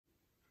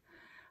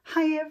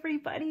Hi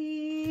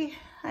everybody,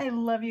 I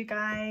love you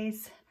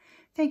guys.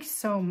 Thanks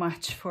so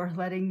much for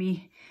letting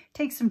me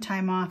take some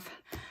time off.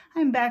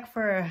 I'm back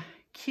for a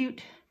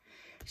cute,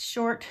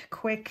 short,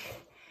 quick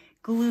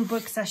glue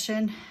book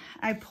session.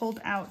 I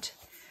pulled out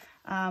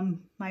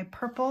my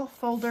purple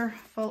folder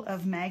full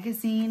of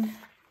magazine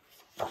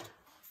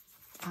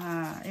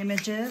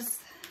images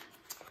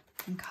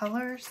and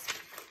colors.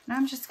 And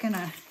I'm just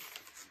gonna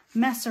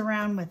mess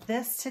around with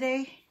this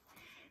today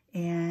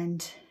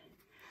and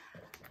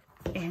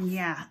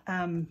yeah,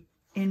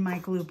 in my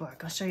glue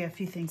book. I'll show you a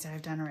few things that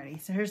I've done already.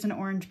 So here's an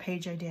orange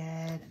page I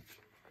did,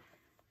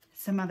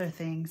 some other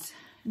things,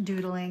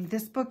 doodling.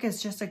 This book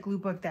is just a glue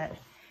book that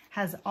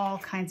has all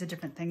kinds of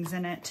different things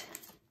in it.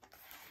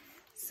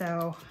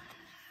 So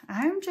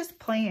I'm just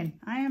playing.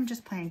 I am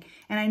just playing.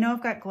 And I know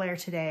I've got glare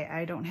today.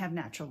 I don't have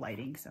natural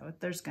lighting, so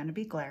there's going to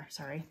be glare,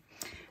 sorry.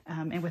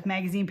 And with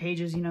magazine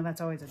pages, you know,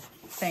 that's always a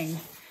thing.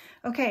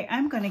 Okay,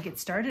 I'm going to get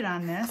started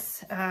on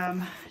this.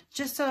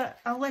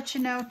 I'll let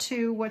you know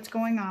too what's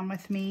going on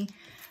with me.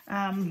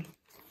 I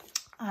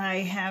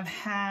have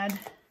had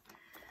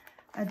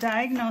a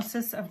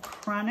diagnosis of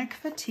chronic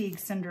fatigue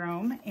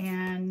syndrome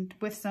and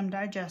with some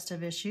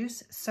digestive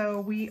issues. So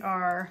we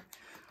are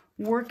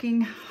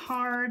working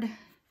hard,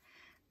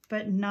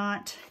 but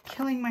not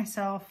killing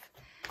myself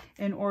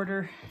in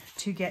order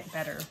to get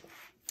better.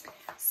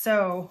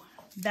 So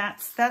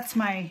that's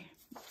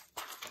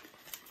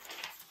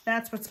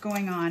what's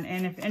going on.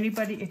 And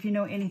if you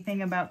know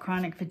anything about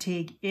chronic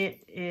fatigue,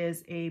 it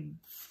is a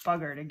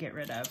bugger to get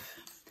rid of.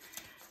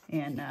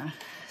 And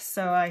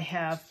so I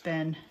have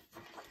been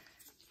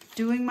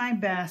doing my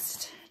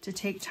best to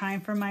take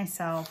time for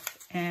myself.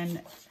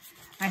 And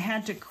I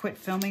had to quit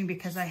filming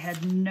because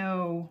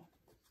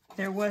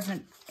there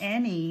wasn't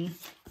any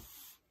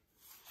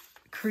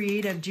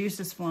creative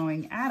juices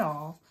flowing at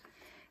all.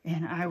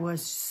 And I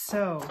was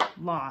so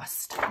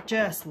lost,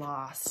 just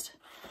lost.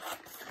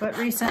 But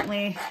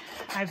recently,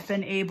 I've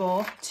been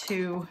able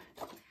to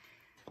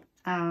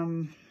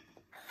I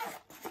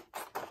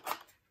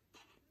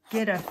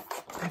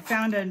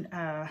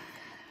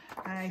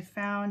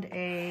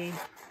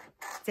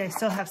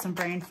still have some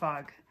brain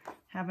fog,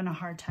 having a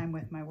hard time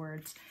with my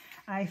words.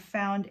 I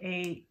found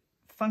a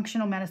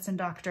functional medicine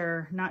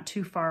doctor not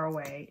too far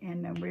away,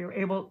 and we were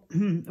able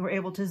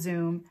to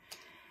Zoom.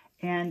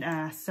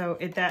 And so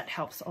that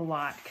helps a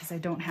lot because I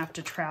don't have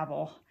to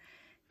travel,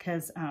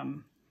 because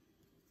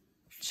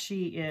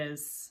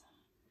she's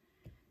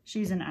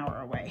an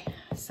hour away,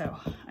 so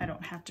I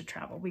don't have to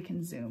travel. We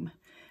can Zoom,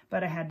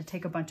 but I had to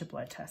take a bunch of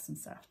blood tests and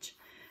such.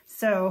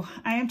 So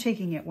I am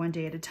taking it one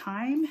day at a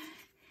time.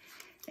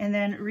 And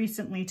then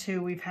recently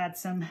too, we've had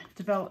some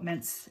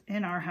developments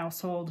in our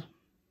household.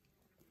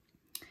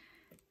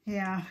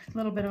 Yeah, a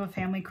little bit of a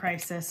family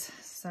crisis.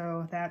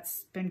 So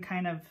that's been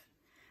kind of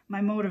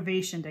my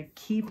motivation to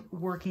keep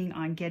working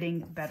on getting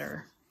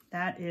better.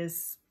 That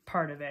is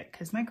part of it,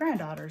 because my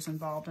granddaughter's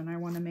involved and I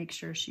want to make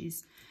sure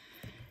she's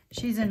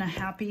in a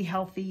happy,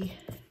 healthy,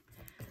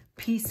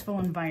 peaceful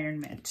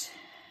environment.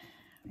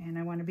 And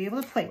I want to be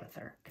able to play with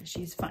her because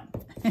she's fun.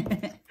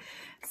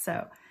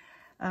 So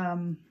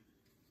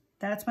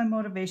that's my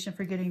motivation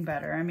for getting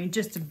better. I mean,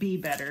 just to be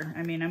better.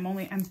 I mean,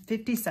 I'm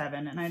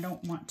 57 and I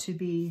don't want to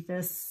be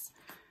this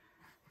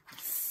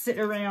sit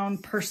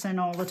around person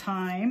all the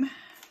time.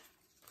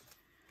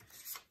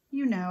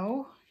 You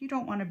know, you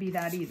don't want to be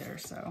that either.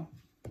 So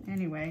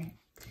anyway,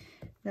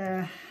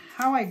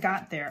 how I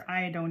got there,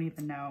 I don't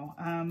even know.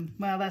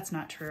 Well, that's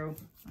not true.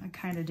 I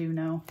kind of do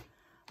know.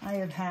 I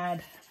have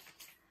had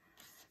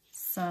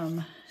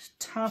some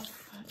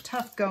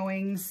tough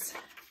goings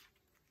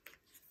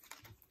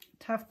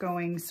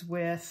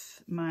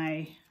with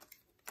my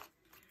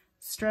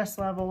stress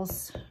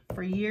levels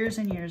for years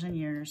and years and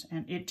years,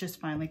 and it just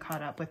finally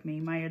caught up with me.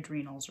 My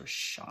adrenals are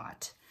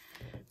shot.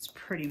 It's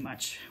pretty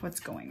much what's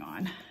going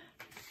on.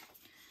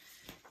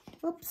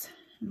 Oops,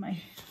 my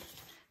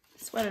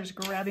sweater's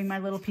grabbing my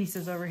little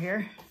pieces over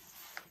here.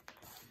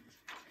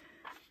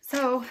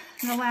 So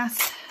in the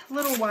last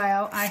little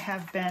while, I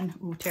have been,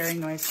 tearing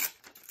noise.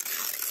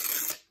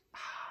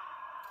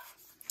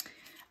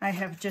 I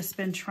have just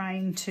been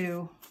trying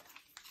to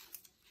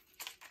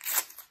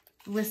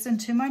listen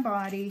to my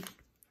body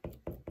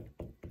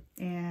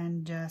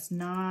and just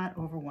not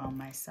overwhelm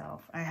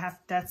myself.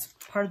 That's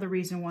part of the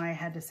reason why I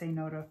had to say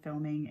no to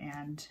filming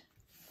and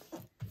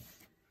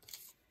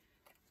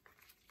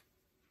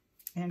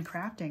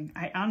crafting.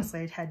 I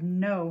honestly had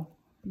no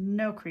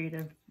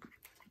creative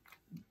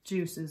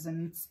juices,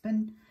 and it's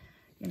been,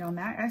 you know,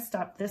 I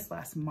stopped this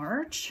last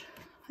March,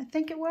 I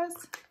think it was.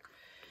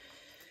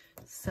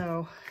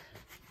 So,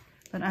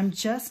 but I'm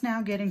just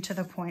now getting to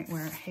the point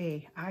where,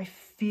 hey, I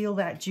feel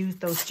that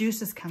those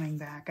juices coming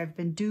back. I've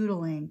been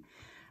doodling.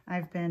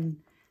 I've been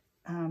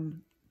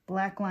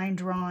black line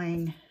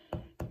drawing.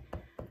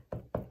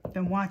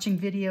 Been watching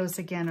videos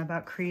again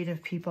about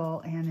creative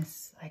people, and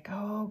it's like,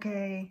 oh,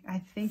 okay, I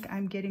think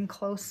I'm getting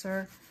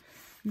closer.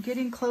 I'm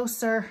getting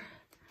closer.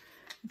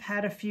 I've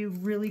had a few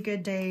really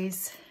good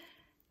days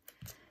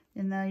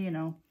in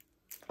the,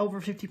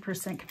 over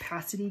 50%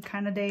 capacity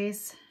kind of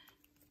days.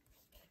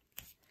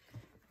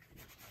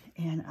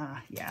 And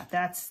yeah,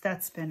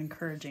 that's been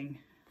encouraging.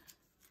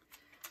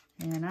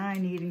 And I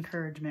need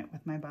encouragement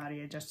with my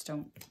body. I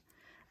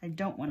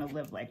don't want to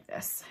live like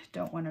this. I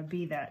don't want to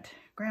be that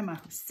grandma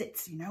who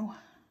sits, you know.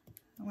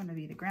 I want to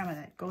be the grandma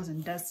that goes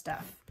and does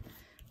stuff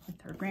with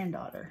her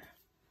granddaughter.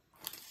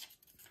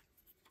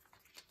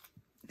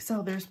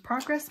 So there's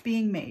progress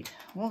being made.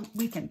 Well,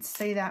 we can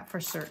say that for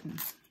certain.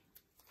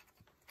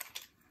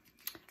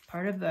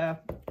 Part of the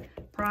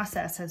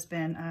process has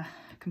been a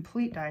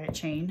complete diet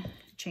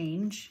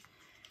change.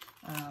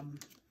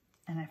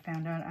 And I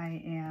found out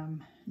I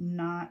am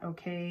not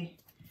okay.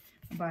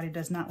 My body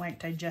does not like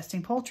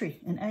digesting poultry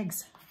and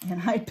eggs.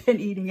 And I've been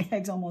eating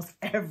eggs almost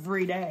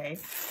every day.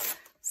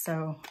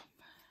 So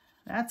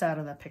that's out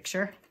of the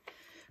picture.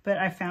 But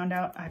I found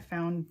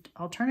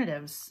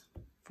alternatives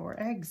for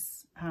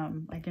eggs,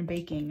 like in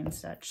baking and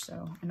such.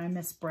 So, and I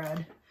miss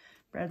bread.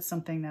 Bread's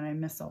something that I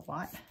miss a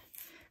lot.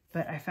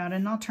 But I found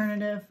an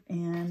alternative,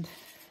 and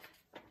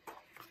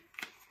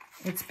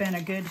it's been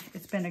a good,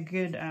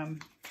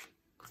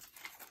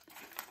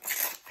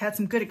 had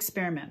some good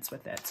experiments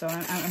with it. So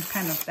I'm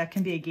kind of, that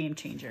can be a game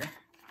changer.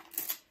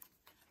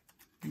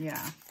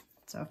 Yeah.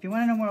 So if you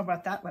want to know more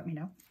about that, let me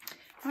know.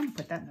 I'm going to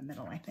put that in the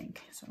middle, I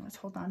think. So let's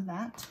hold on to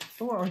that.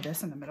 Or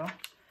this in the middle.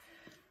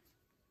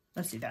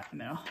 Let's do that in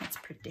the middle. That's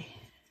pretty.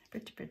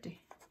 Pretty,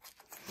 pretty.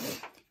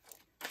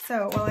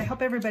 So, well, I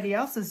hope everybody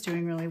else is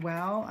doing really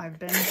well. I've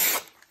been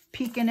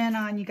peeking in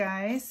on you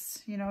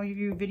guys, you know,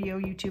 you video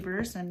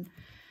YouTubers, and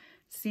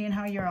seeing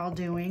how you're all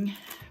doing.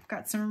 I've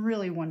got some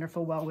really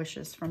wonderful well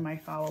wishes from my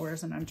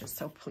followers, and I'm just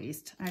so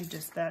pleased.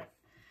 That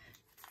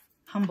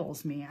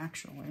humbles me,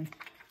 actually.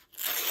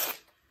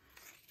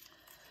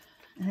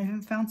 And I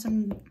even found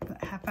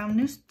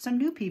some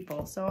new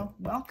people, so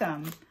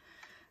welcome.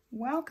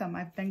 Welcome.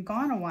 I've been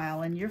gone a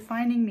while, and you're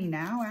finding me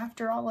now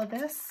after all of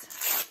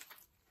this.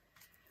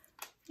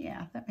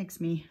 Yeah, that makes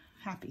me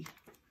happy.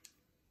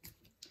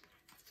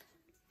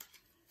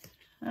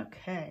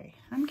 Okay,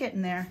 I'm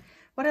getting there.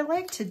 What I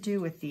like to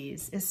do with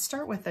these is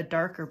start with a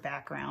darker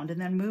background and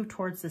then move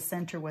towards the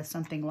center with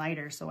something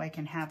lighter so I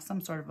can have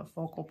some sort of a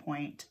focal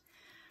point.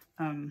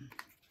 How's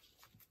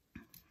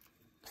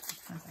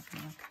that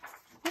gonna look?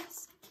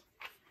 Oops.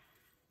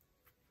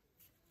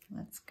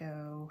 Let's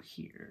go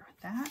here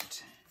with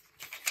that.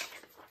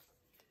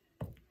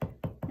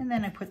 And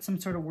then I put some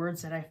sort of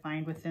words that I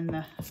find within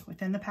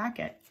the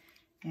packet.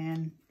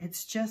 And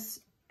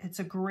it's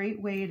a great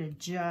way to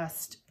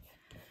just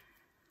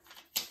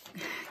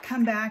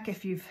come back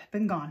if you've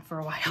been gone for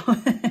a while,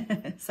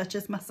 such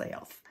as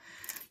myself.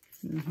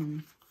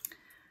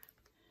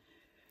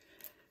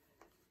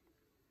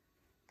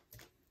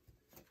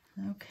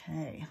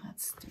 Okay,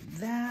 let's do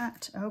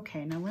that.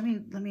 Okay, now let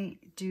me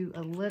do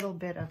a little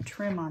bit of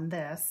trim on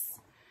this.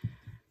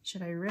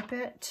 Should I rip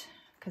it?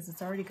 Because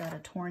it's already got a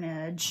torn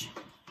edge.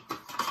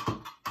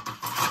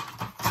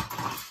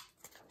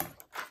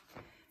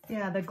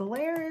 Yeah, the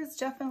glare is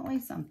definitely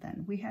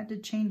something. We had to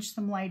change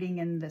some lighting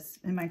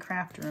in my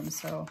craft room,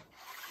 so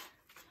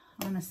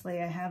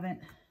honestly, I haven't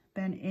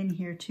been in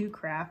here to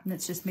craft, and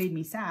it's just made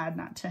me sad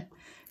not to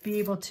be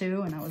able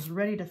to, and I was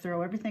ready to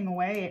throw everything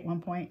away at one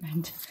point,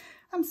 and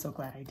I'm so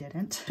glad I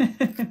didn't.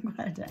 I'm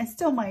glad I did. I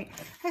still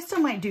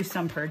might do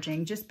some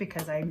purging just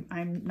because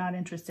I'm not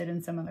interested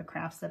in some of the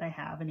crafts that I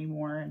have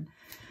anymore, and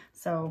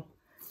so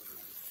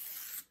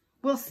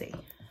we'll see.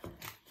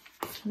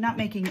 I'm not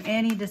making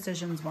any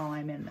decisions while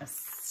I'm in this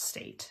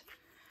state.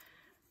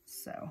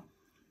 So,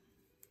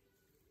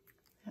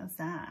 how's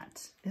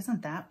that?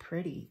 Isn't that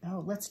pretty?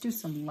 Oh, let's do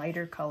some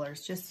lighter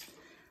colors, just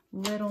a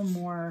little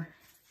more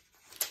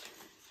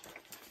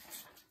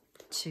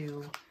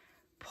to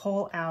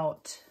pull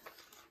out,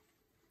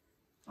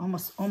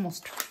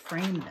 almost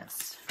frame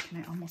this.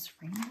 Can I almost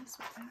frame this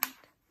with that?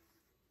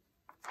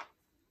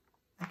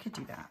 I could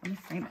do that. Let me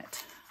frame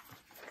it.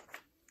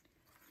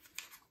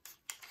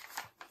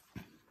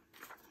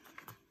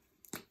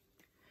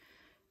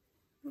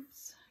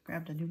 Oops,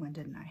 grabbed a new one,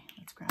 didn't I?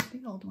 Let's grab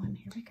the old one.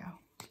 Here we go.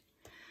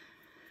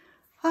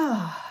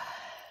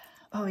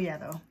 Oh yeah,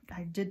 though.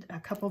 I did a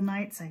couple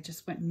nights. I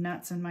just went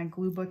nuts in my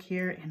glue book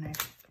here, and I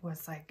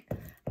was like,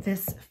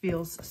 this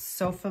feels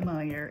so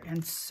familiar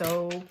and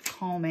so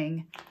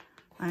calming.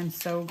 I'm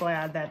so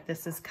glad that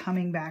this is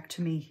coming back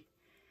to me.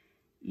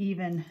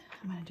 Even,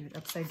 I'm going to do it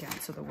upside down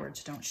so the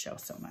words don't show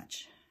so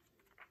much.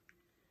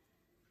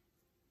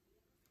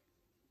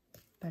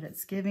 But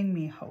it's giving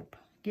me hope.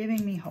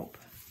 Giving me hope.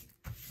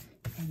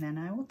 And then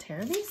I will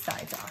tear these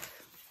sides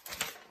off.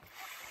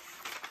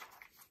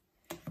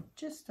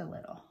 Just a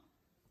little.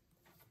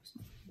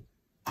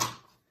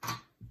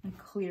 My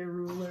clear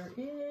ruler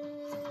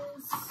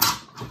is...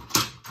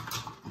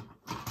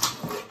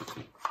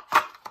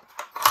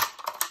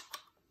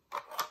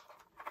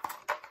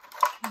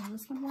 Does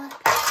this one work?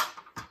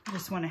 I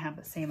just want to have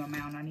the same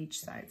amount on each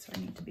side, so I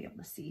need to be able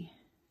to see.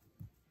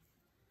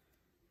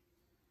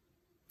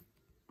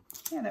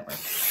 Yeah, that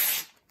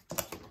works.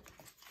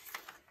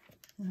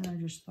 And then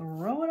I just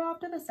throw it off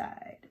to the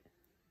side.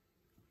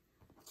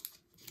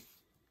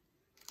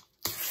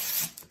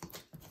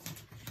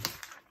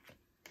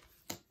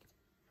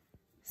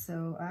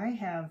 So I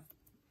have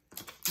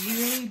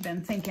really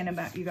been thinking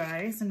about you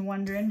guys and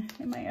wondering,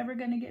 am I ever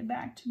going to get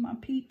back to my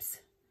peeps?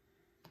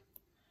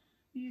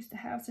 We used to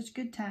have such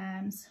good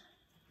times.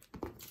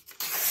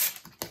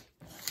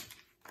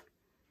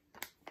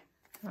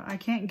 So I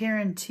can't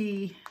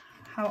guarantee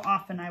how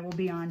often I will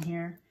be on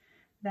here.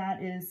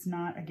 That is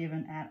not a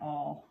given at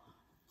all.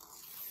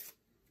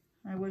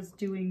 I was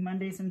doing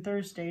Mondays and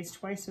Thursdays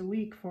twice a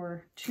week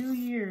for 2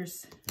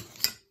 years.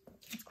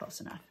 That's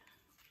close enough.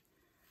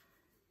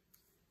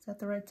 Is that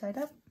the right side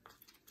up?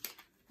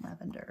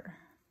 Lavender.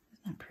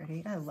 Isn't that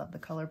pretty? I love the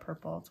color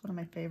purple. It's one of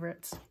my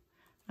favorites.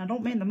 I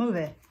don't mean the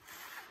movie.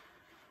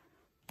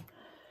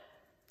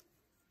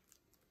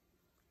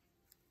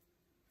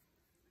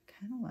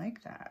 Kind of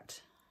like that.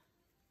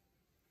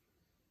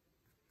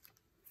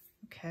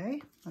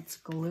 Okay, let's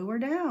glue her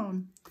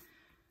down.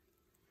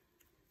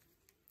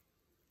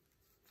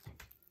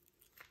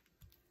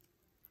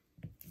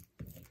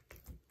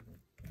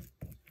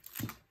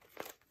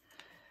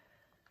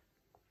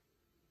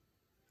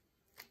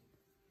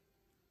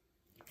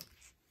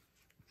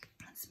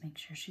 Let's make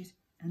sure she's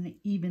an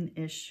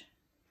even-ish.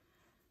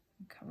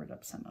 Covered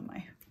up some of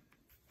my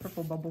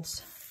purple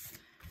bubbles.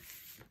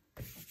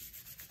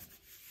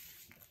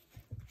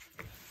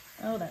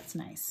 Oh, that's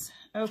nice.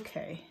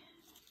 Okay.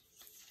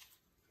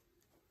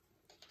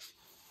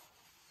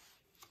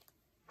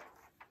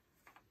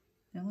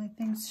 The only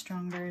thing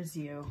stronger is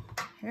you.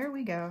 Here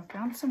we go.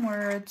 Found some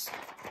words.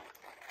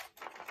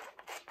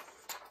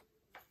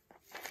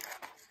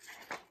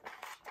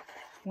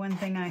 One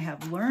thing I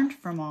have learned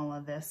from all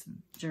of this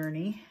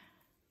journey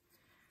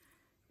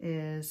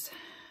is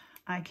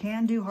I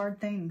can do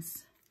hard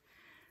things.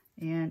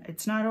 And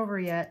it's not over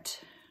yet.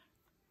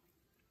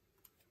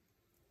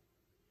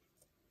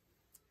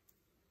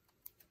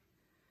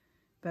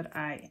 But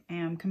I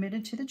am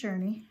committed to the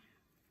journey.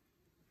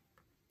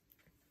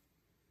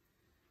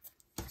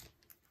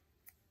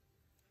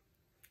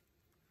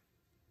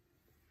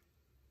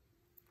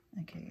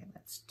 Okay,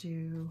 let's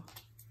do,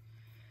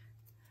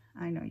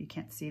 I know you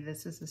can't see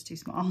this is too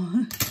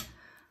small.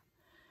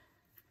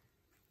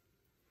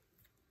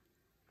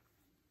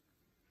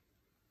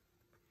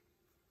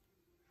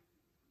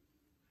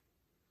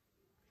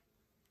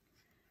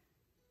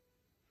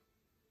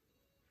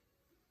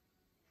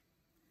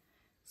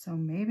 So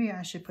maybe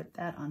I should put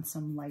that on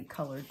some light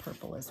colored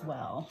purple as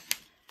well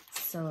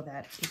so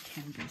that it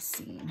can be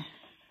seen.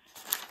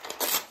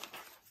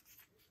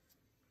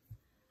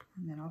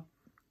 And then I'll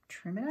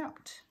trim it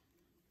out.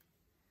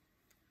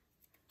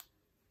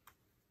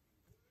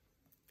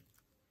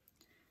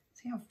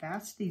 See how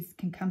fast these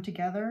can come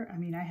together? I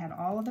mean, I had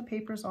all of the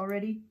papers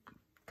already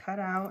cut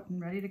out and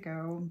ready to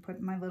go and put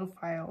in my little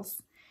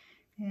files.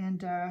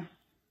 And I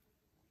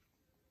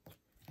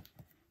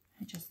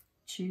just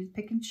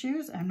pick and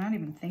choose. I'm not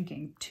even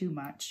thinking too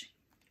much.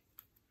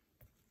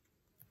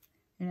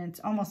 And it's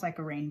almost like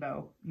a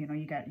rainbow. You know,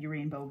 you got your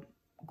rainbow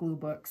glue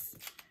books.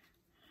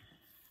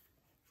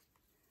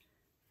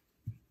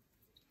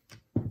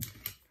 And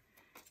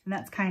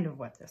that's kind of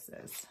what this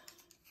is.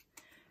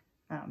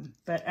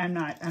 But I'm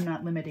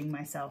not limiting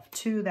myself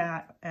to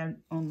that and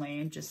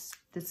only. Just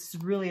this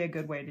is really a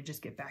good way to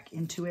just get back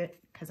into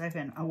it because I've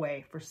been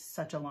away for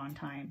such a long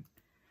time.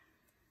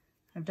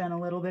 I've done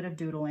a little bit of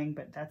doodling,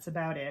 but that's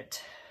about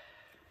it.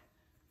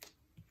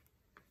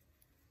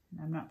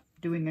 And I'm not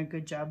doing a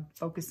good job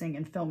focusing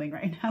and filming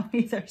right now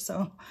either,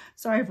 so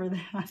sorry for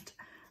that.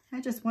 I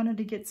just wanted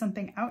to get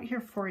something out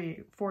here for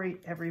you,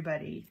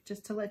 everybody,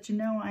 just to let you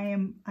know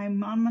I'm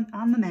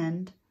on the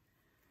mend,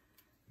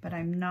 but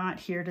I'm not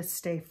here to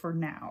stay for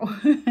now.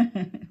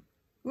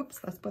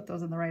 Whoops, let's put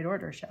those in the right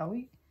order, shall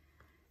we?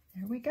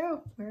 There we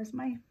go. Where's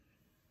my...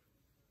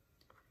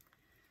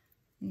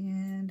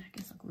 And I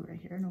guess I'll glue right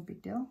here, no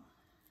big deal.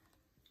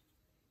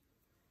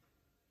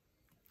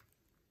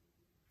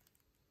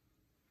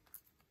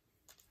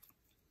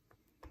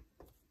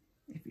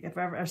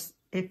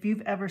 If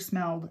you've ever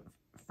smelled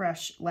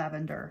fresh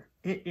lavender,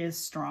 it is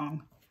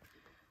strong.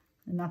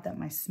 And not that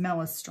my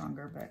smell is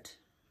stronger, but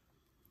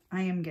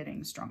I am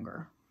getting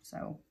stronger.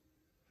 So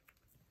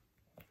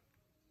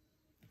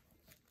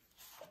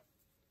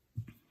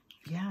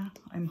yeah,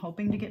 I'm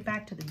hoping to get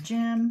back to the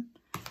gym.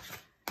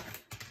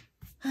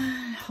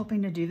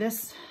 Hoping to do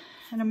this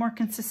on a more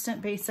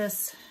consistent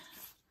basis.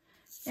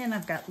 And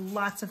I've got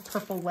lots of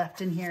purple left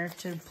in here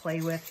to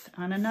play with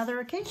on another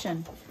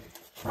occasion.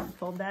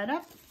 Fold that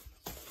up.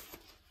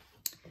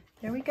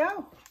 There we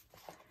go.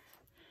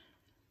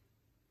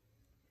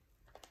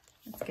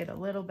 Let's get a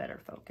little better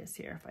focus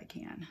here if I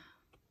can.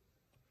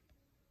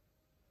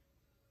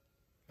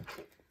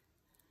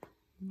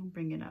 I'll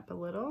bring it up a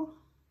little.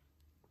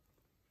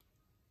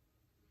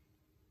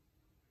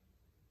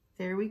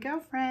 There we go,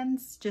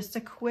 friends. Just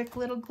a quick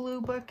little glue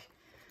book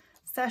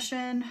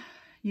session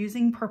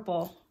using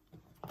purple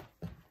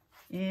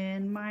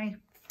in my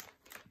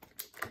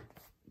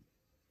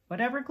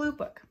whatever glue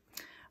book.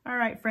 All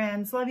right,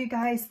 friends. Love you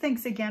guys.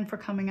 Thanks again for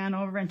coming on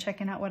over and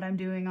checking out what I'm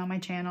doing on my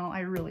channel.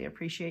 I really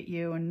appreciate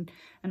you and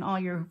all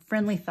your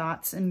friendly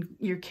thoughts and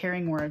your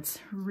caring words.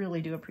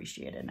 Really do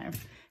appreciate it. And I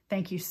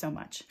thank you so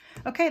much.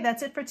 Okay,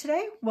 that's it for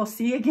today. We'll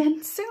see you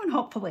again soon,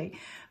 hopefully.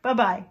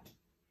 Bye-bye.